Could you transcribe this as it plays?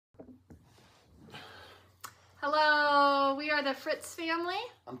Hello, we are the Fritz family.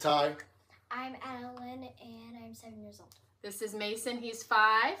 I'm Ty. I'm Adeline, and I'm 7 years old. This is Mason, he's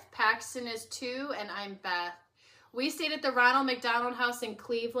 5. Paxton is 2, and I'm Beth. We stayed at the Ronald McDonald House in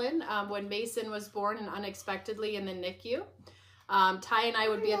Cleveland when Mason was born and unexpectedly in the NICU. Ty and I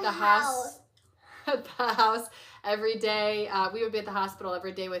would be at the house every day. We would be at the hospital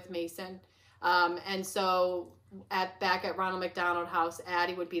every day with Mason. And so back at Ronald McDonald House,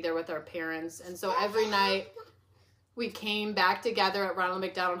 Addie would be there with our parents. And so every night we came back together at Ronald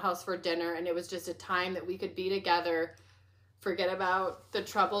McDonald House for dinner, and it was just a time that we could be together, forget about the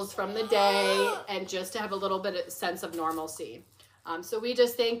troubles from the day, and just to have a little bit of sense of normalcy. So we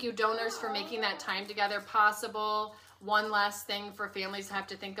just thank you, donors, for making that time together possible. One last thing for families to have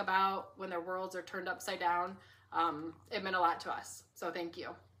to think about when their worlds are turned upside down. It meant a lot to us. So thank you.